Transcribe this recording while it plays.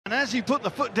And as he put the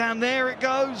foot down, there it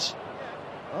goes.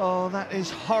 Oh, that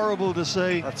is horrible to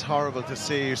see. That's horrible to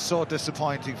see. It's so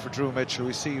disappointing for Drew Mitchell.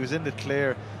 We see he was in the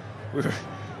clear.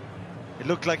 It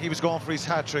looked like he was going for his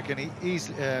hat-trick, and he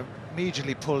easily,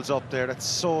 immediately pulls up there. That's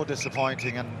so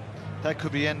disappointing, and that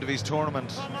could be the end of his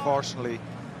tournament, unfortunately.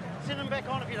 Sit him back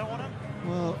on if you don't want him.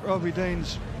 Well, Robbie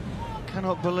Deans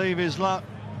cannot believe his luck.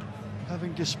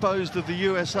 Having disposed of the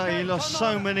USA, he lost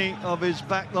so many of his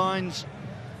back lines.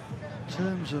 In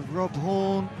terms of Rob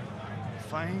Horne,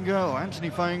 Anthony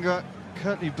Fainga,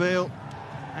 Curtly Beale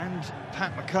and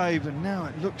Pat McCabe, and now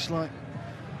it looks like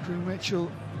Drew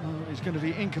Mitchell is going to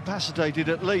be incapacitated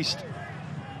at least.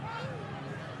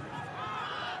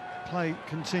 Play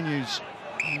continues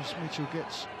as Mitchell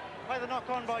gets treatment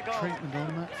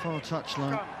on that far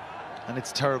touchline. And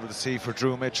it's terrible to see for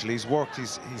Drew Mitchell. He's worked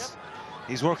his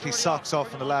socks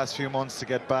off in the last few months to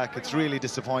get back. It's really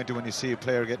disappointing when you see a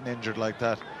player getting injured like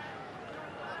that.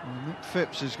 Well, Nick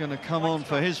Phipps is going to come on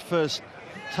for his first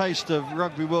taste of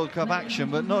Rugby World Cup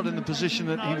action, but not in the position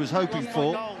that he was hoping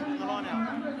for.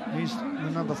 He's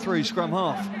the number 3 scrum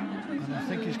half, and I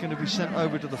think he's going to be sent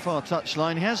over to the far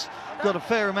touchline. He has got a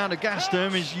fair amount of gas to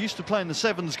him. He's used to playing the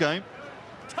sevens game,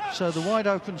 so the wide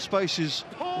open spaces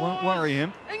won't worry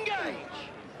him.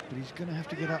 But he's going to have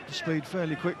to get up to speed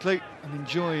fairly quickly and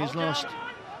enjoy his the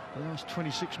last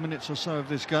 26 minutes or so of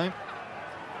this game.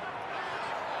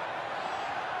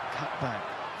 Cut back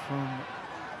from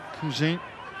Cousin.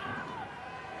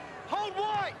 Hold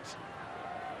white.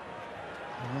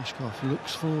 Reshkov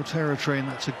looks for territory, and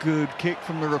that's a good kick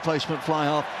from the replacement fly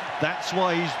half. That's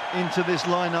why he's into this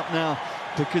lineup now,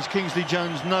 because Kingsley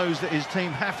Jones knows that his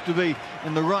team have to be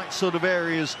in the right sort of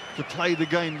areas to play the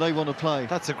game they want to play.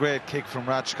 That's a great kick from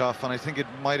Rashkov, and I think it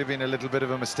might have been a little bit of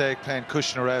a mistake playing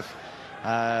Kushnarev.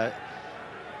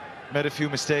 Made a few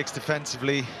mistakes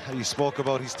defensively. You spoke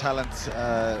about his talent,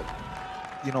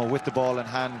 you know, with the ball in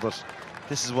hand, but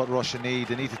this is what Russia need.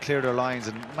 They need to clear their lines,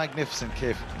 and magnificent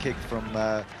kick from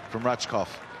Rashkov.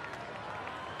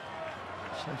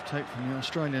 Safe take from the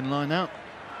Australian line out.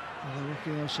 Although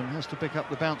Ricky Elsom has to pick up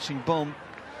the bouncing bomb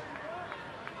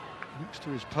next to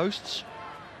his posts.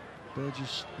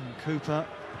 Burgess and Cooper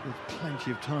with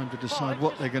plenty of time to decide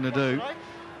what they're going to do.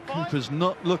 Cooper's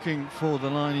not looking for the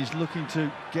line, he's looking to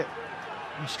get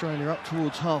Australia up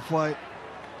towards halfway.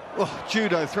 Oh,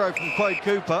 judo throw from Quade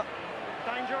Cooper.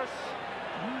 Dangerous.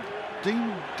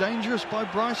 Deemed dangerous by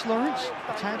Bryce Lawrence.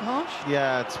 A tad harsh?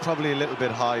 Yeah, it's probably a little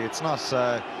bit high. It's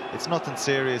nothing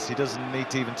serious. He doesn't need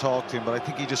to even talk to him, but I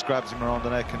think he just grabs him around the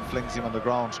neck and flings him on the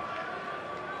ground.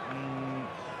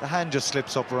 The hand just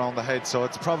slips up around the head, so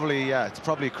it's probably a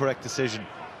correct decision.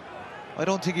 I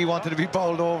don't think he wanted to be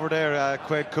bowled over there,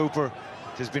 Quade Cooper.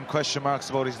 There's been question marks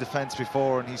about his defence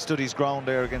before, and he stood his ground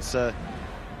there against a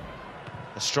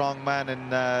strong man in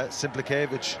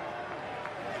Simplikevich.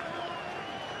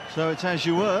 So it's as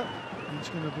you were. It's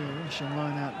going to be a Russian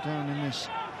line out down in this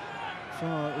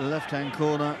far left-hand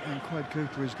corner, and Quade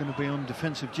Cooper is going to be on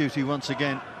defensive duty once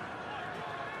again.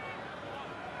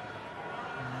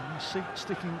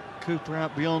 Sticking Cooper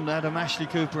out beyond Adam Ashley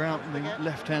Cooper out on the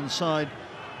left-hand side,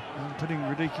 and putting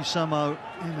Radiki Samo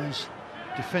in as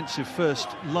defensive first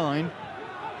line.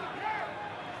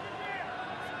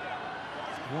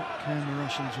 What can the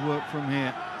Russians work from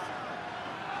here?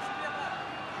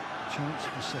 Chance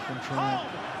for the second try.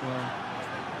 Well,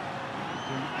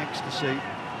 doing ecstasy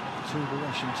to the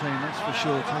Russian team, that's for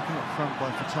sure. Taken up front by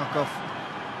Fatakov.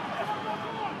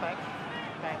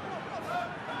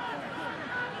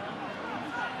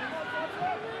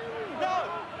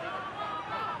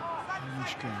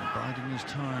 Biding his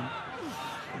time,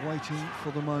 waiting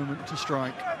for the moment to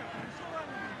strike.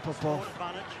 Popov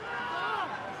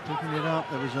picking it up.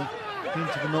 There was a hint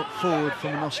of a knock forward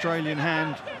from an Australian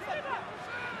hand.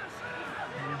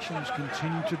 The Russians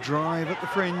continue to drive at the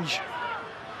fringe.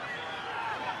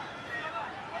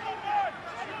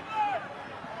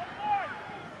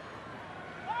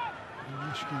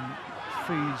 Mishkin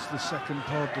feeds the second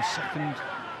pod, the second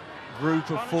group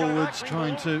of forwards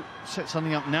trying to set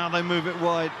something up. Now they move it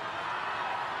wide.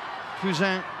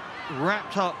 Cousin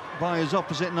wrapped up by his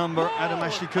opposite number, Adam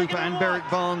Ashley Cooper and Berwick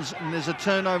Barnes, and there's a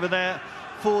turnover there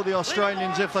for the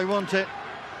Australians if they want it.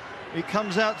 It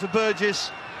comes out to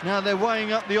Burgess. Now they're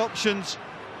weighing up the options.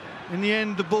 In the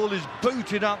end, the ball is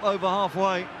booted up over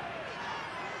halfway.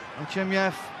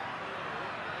 Achemyev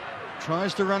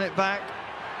tries to run it back.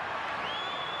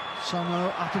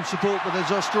 Somehow up in support, but there's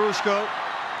Ostroshko.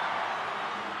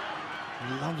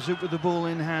 Loves it with the ball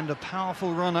in hand, a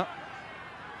powerful runner.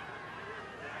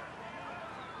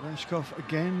 Reshkov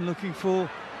again looking for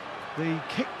the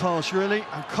kick pass, really.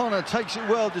 O'Connor takes it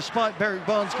well, despite Berwick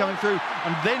Barnes coming through,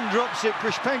 and then drops it.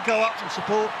 Prishpenko up for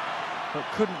support, but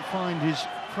couldn't find his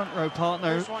front row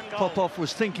partner. Popov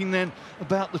was thinking then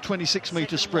about the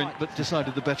 26-metre sprint, but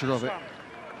decided the better of it.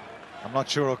 I'm not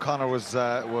sure O'Connor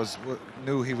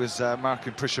knew he was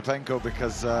marking Prishpenko,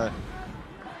 because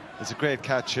it's a great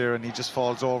catch here, and he just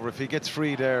falls over. If he gets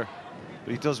free there,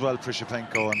 but he does well,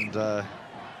 Prishpenko, and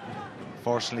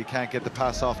fortunately can't get the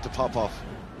pass off to Popov.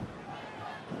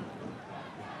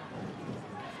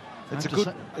 It's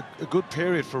a good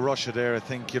period for Russia there, I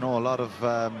think. You know, a lot of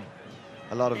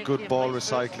good ball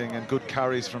recycling and good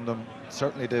carries from them.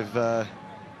 Certainly they've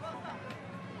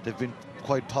been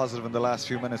quite positive in the last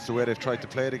few minutes, the way they've tried to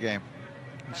play the game.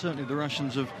 And certainly the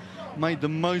Russians have made the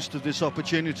most of this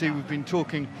opportunity. We've been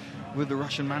talking with the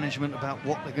Russian management about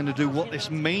what they're going to do, what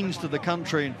this means to the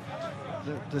country. And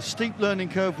the steep learning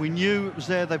curve, we knew it was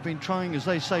there. They've been trying, as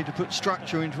they say, to put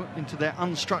structure into their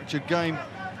unstructured game.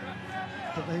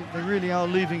 But they really are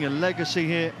leaving a legacy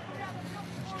here.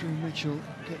 As Drew Mitchell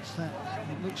gets that,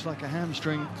 it looks like a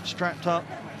hamstring, strapped up.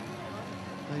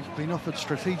 They've been offered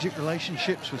strategic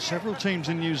relationships with several teams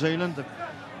in New Zealand.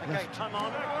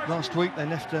 Last week they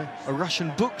left a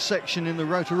Russian book section in the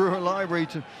Rotorua Library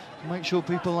to make sure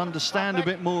people understand a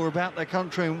bit more about their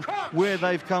country and where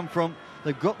they've come from.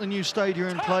 They've got the new stadium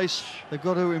in place. They've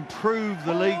got to improve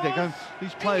the league.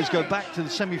 These players go back to the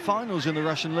semi-finals in the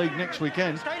Russian league next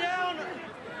weekend.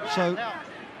 So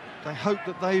they hope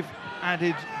that they've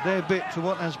added their bit to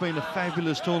what has been a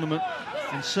fabulous tournament,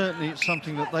 and certainly it's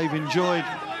something that they've enjoyed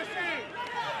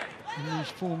in these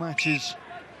 4 matches,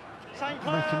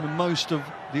 making the most of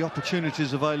the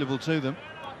opportunities available to them.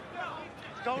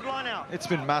 It's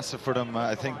been massive for them.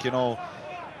 I think, you know,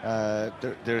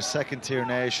 they're a second-tier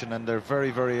nation, and they're very,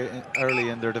 very early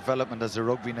in their development as a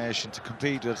rugby nation. To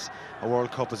compete at a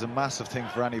World Cup is a massive thing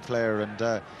for any player,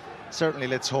 and certainly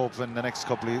let's hope in the next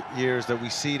couple of years that we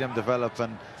see them develop,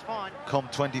 and come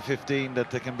 2015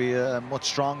 that they can be much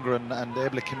stronger and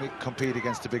able to compete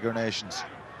against the bigger nations.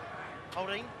 Well,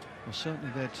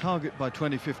 certainly their target by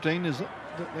 2015 is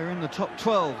that they're in the top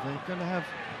 12. They're going to have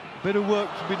a bit of work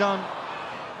to be done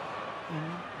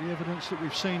in the evidence that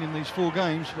we've seen in these 4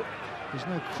 games, but there's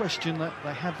no question that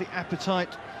they have the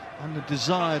appetite and the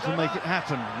desire to make it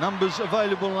happen. Numbers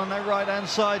available on that right-hand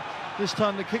side. This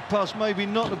time the kick pass maybe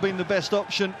not have been the best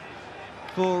option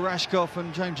for Rashkov,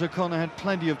 and James O'Connor had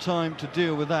plenty of time to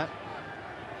deal with that.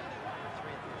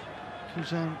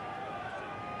 Kuzan,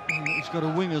 he's got a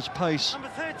winger's pace. Number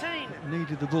 13.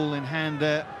 Needed the ball in hand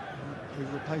there. The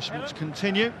replacements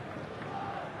continue.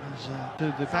 As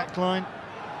to the back line,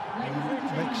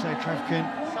 Alexei Travkin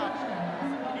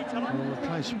will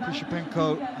replace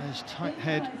Prishpenko as tight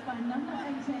head.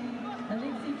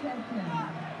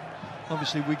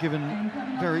 Obviously, we're given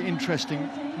very interesting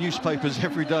newspapers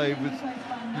every day with,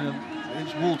 you know,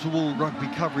 it's wall-to-wall rugby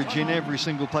coverage in every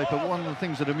single paper. One of the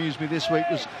things that amused me this week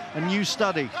was a new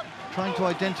study trying to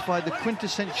identify the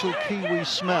quintessential Kiwi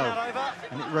smell,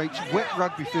 and it rates wet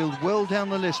rugby field well down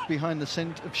the list behind the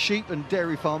scent of sheep and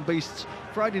dairy farm beasts,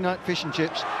 Friday night fish and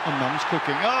chips, and mum's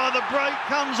cooking. Oh, the break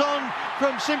comes on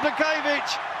from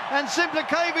Simplakevich, and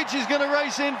Simplakevich is going to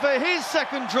race in for his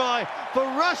second try, for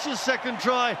Russia's second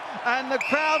try, and the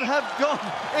crowd have gone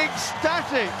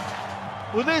ecstatic.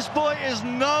 Well, this boy is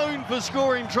known for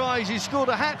scoring tries. He scored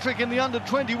a hat-trick in the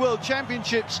Under-20 World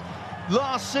Championships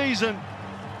last season,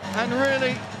 and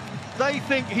really, they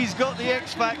think he's got the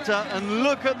X-factor, and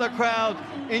look at the crowd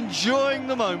enjoying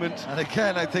the moment. And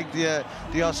again, I think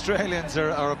the Australians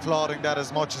are applauding that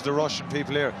as much as the Russian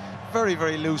people here. Very,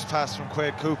 very loose pass from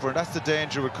Quade Cooper, and that's the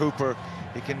danger with Cooper.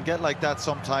 He can get like that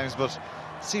sometimes, but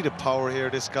see the power here,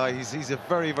 this guy. He's a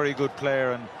very, very good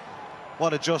player, and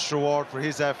what a just reward for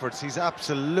his efforts. He's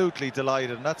absolutely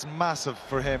delighted, and that's massive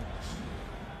for him.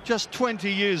 Just 20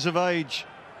 years of age,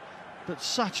 but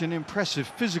such an impressive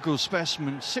physical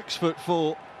specimen, 6'4",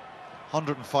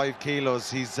 105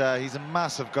 kilos. He's a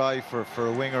massive guy for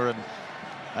a winger,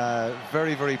 and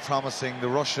very, very promising. The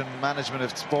Russian management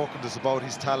have spoken to us about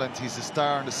his talent. He's a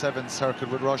star in the 7th circuit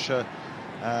with Russia.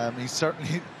 He's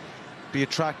certainly be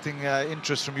attracting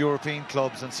interest from European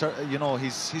clubs, and you know,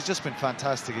 he's just been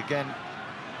fantastic again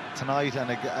tonight and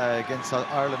against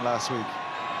Ireland last week.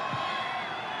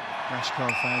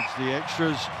 Rashkov adds the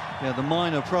extras. Yeah, the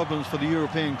minor problems for the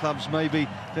European clubs may be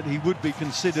that he would be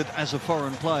considered as a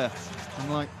foreign player,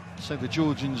 unlike, say, the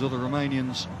Georgians or the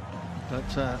Romanians.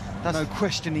 But no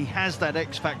question, he has that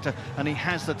X factor and he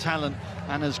has the talent.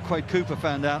 And as Quade Cooper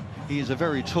found out, he is a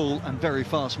very tall and very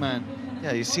fast man.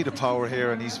 Yeah, you see the power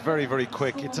here, and he's very, very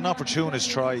quick. It's an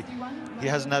opportunist try. He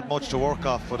hasn't had much to work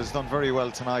off, but has done very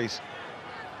well tonight.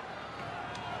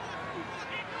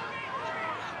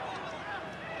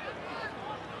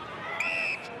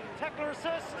 tackler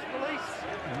assist, police.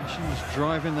 Russians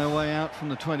driving their way out from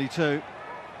the 22.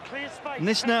 Clear space. And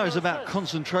this now is tackler about assist.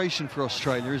 concentration for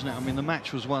Australia, isn't it? I mean, the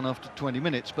match was won after 20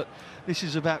 minutes, but this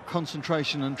is about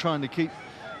concentration and trying to keep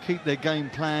their game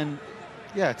plan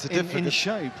it's in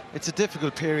shape. It's a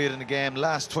difficult period in the game.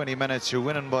 Last 20 minutes, you're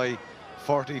winning by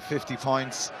 40, 50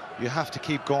 points. You have to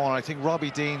keep going. I think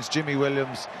Robbie Deans, Jimmy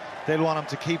Williams, they'll want him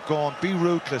to keep going, be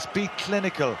ruthless, be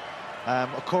clinical.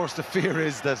 Of course, the fear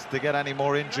is that they get any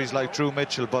more injuries like Drew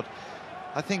Mitchell, but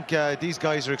I think these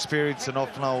guys are experienced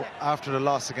enough now after the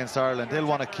loss against Ireland. They'll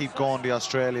want to keep going, the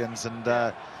Australians, and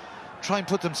try and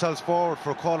put themselves forward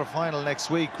for a quarter-final next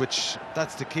week, which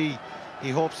that's the key. He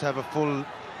hopes to have a full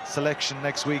selection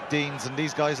next week, Deans, and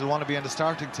these guys will want to be in the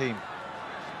starting team.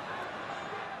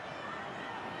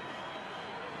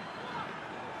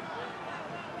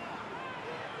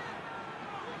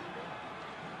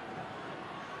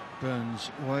 Burns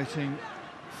waiting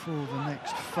for the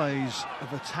next phase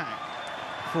of attack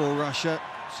for Russia.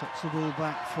 Sets the ball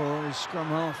back for his scrum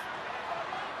half.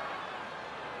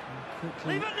 And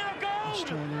quickly, Leave it now, goal!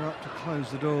 Australia up to close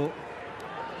the door.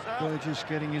 Burgess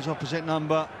getting his opposite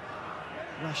number.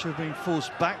 Russia being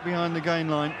forced back behind the gain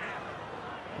line.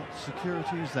 But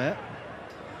security is there.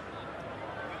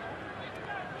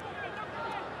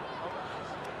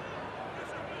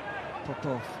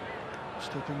 Popov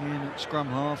stepping in at scrum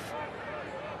half.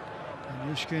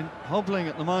 And Yushkin hobbling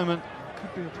at the moment.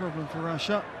 Could be a problem for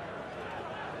Russia.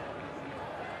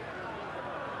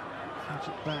 Feeds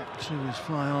it back to his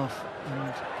fly off,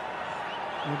 and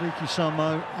Wadiki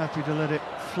Samo happy to let it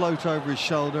float over his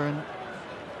shoulder, and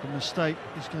the mistake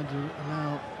is going to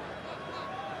allow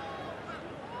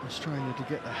Australia to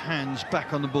get their hands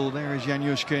back on the ball. There is Jan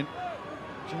Yushkin.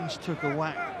 Just took a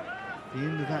whack at the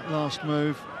end of that last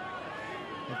move.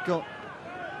 They've got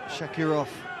Shakirov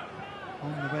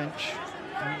on the bench.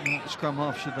 Scrum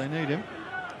half should they need him.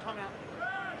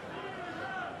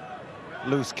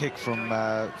 Loose kick from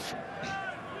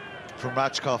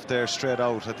Rachkov there, straight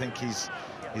out. I think his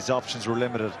options were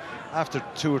limited. After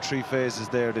 2 or 3 phases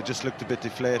there, they just looked a bit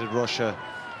deflated. Russia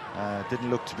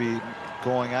didn't look to be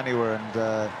going anywhere,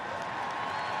 and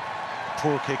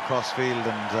poor kick cross field.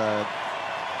 And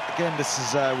again, this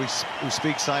is we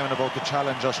speak, Simon, about the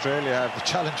challenge Australia have. The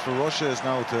challenge for Russia is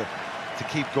now to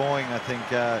keep going. I think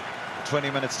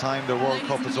 20 minutes time, the World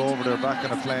Cup is over. They're back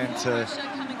on a plane to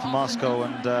Moscow,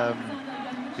 and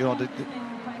you know, the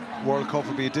World Cup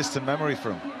will be a distant memory for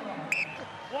them.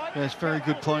 Yes, very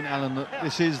good point, Alan, that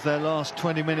this is their last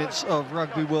 20 minutes of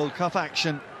Rugby World Cup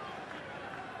action,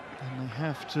 and they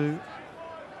have to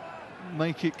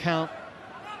make it count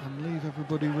and leave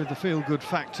everybody with the feel-good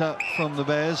factor from the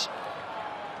Bears.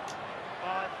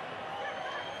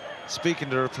 Speaking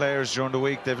to their players during the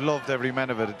week, they've loved every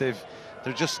minute of it.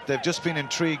 They've just been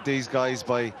intrigued, these guys,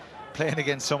 by playing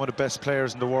against some of the best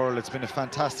players in the world. It's been a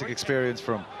fantastic experience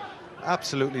for them.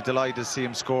 Absolutely delighted to see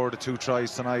him score the 2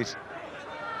 tries tonight.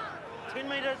 10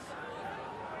 metres.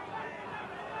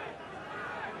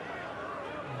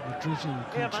 The drizzle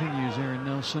continues here in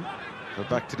Nelson. We're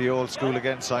back to the old school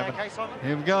again, Simon. Okay, Simon.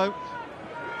 Here we go.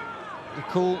 The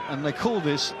call, and they call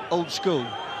this old school.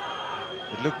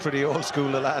 It looked pretty old school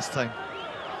the last time.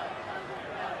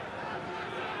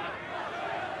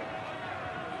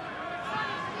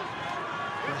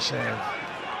 Grashev,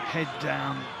 head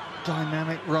down,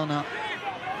 dynamic runner.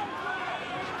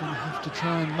 He's going to have to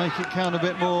try and make it count a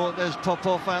bit more. There's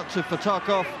Popov out to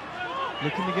Fatakov,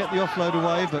 looking to get the offload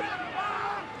away, but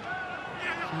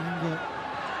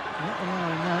not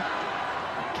allowing that.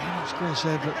 Again, it's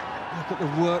Grashev, but look at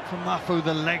the work from Mafu,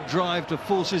 the leg drive to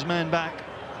force his man back.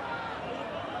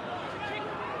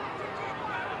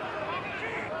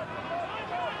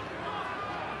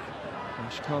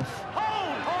 Rashkov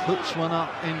puts one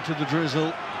up into the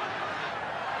drizzle.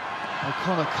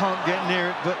 O'Connor can't get near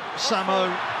it, but Samo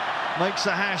makes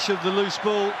a hash of the loose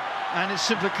ball, and it's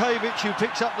Simplikevich who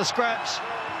picks up the scraps.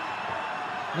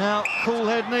 Now, cool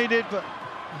head needed, but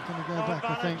they're going to go back,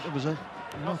 I think. There was a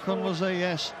knock-on, was there?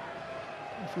 Yes.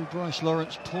 Referee Bryce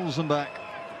Lawrence pulls them back.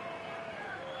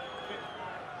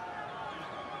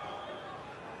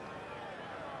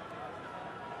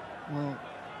 Well,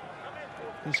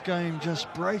 this game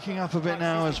just breaking up a bit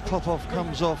now as Popov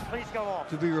comes off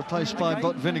to be replaced by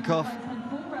Botvinnikov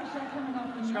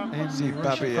in the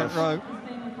Russian front row.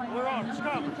 We're on,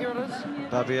 scrum, here it is.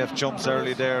 Babiev jumps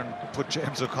early there and put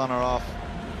James O'Connor off.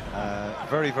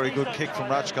 Very, very good kick from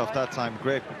Rachkov that time.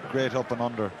 Great up and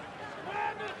under.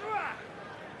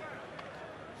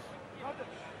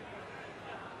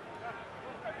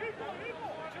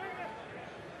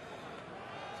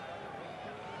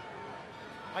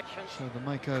 Actions. So the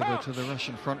makeover to the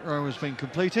Russian front row has been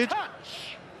completed. Touch.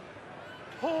 See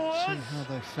Pause. how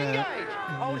they fare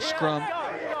Engage. in this scrum.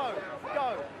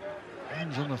 Go.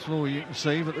 Hands on the floor, you can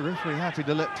see, but the referee happy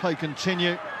to let play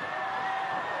continue.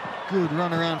 Good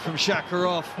run around from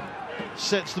Shakarov.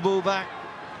 Sets the ball back.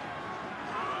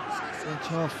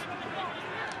 It's off.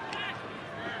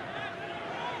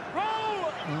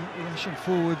 Roll. The Russian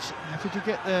forwards happy to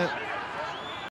get their